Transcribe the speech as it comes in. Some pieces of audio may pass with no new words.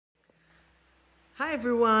Hi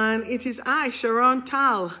everyone, it is I, Sharon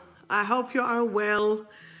Tal. I hope you are well.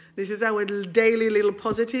 This is our daily little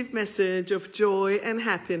positive message of joy and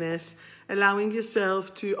happiness, allowing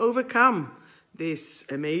yourself to overcome this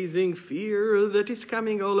amazing fear that is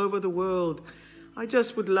coming all over the world. I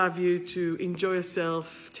just would love you to enjoy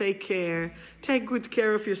yourself, take care, take good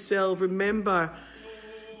care of yourself. Remember,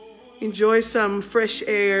 enjoy some fresh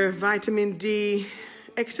air, vitamin D,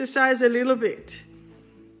 exercise a little bit.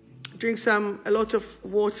 Drink a lot of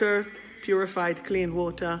water, purified, clean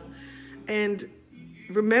water. And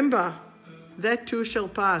remember, that too shall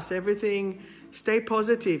pass. Everything, stay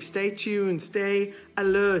positive, stay tuned, stay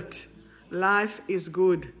alert. Life is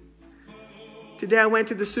good. Today I went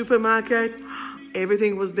to the supermarket,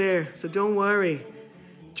 everything was there, so don't worry.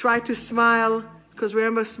 Try to smile, because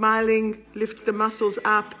remember, smiling lifts the muscles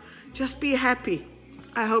up. Just be happy.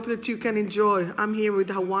 I hope that you can enjoy. I'm here with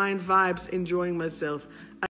Hawaiian vibes, enjoying myself.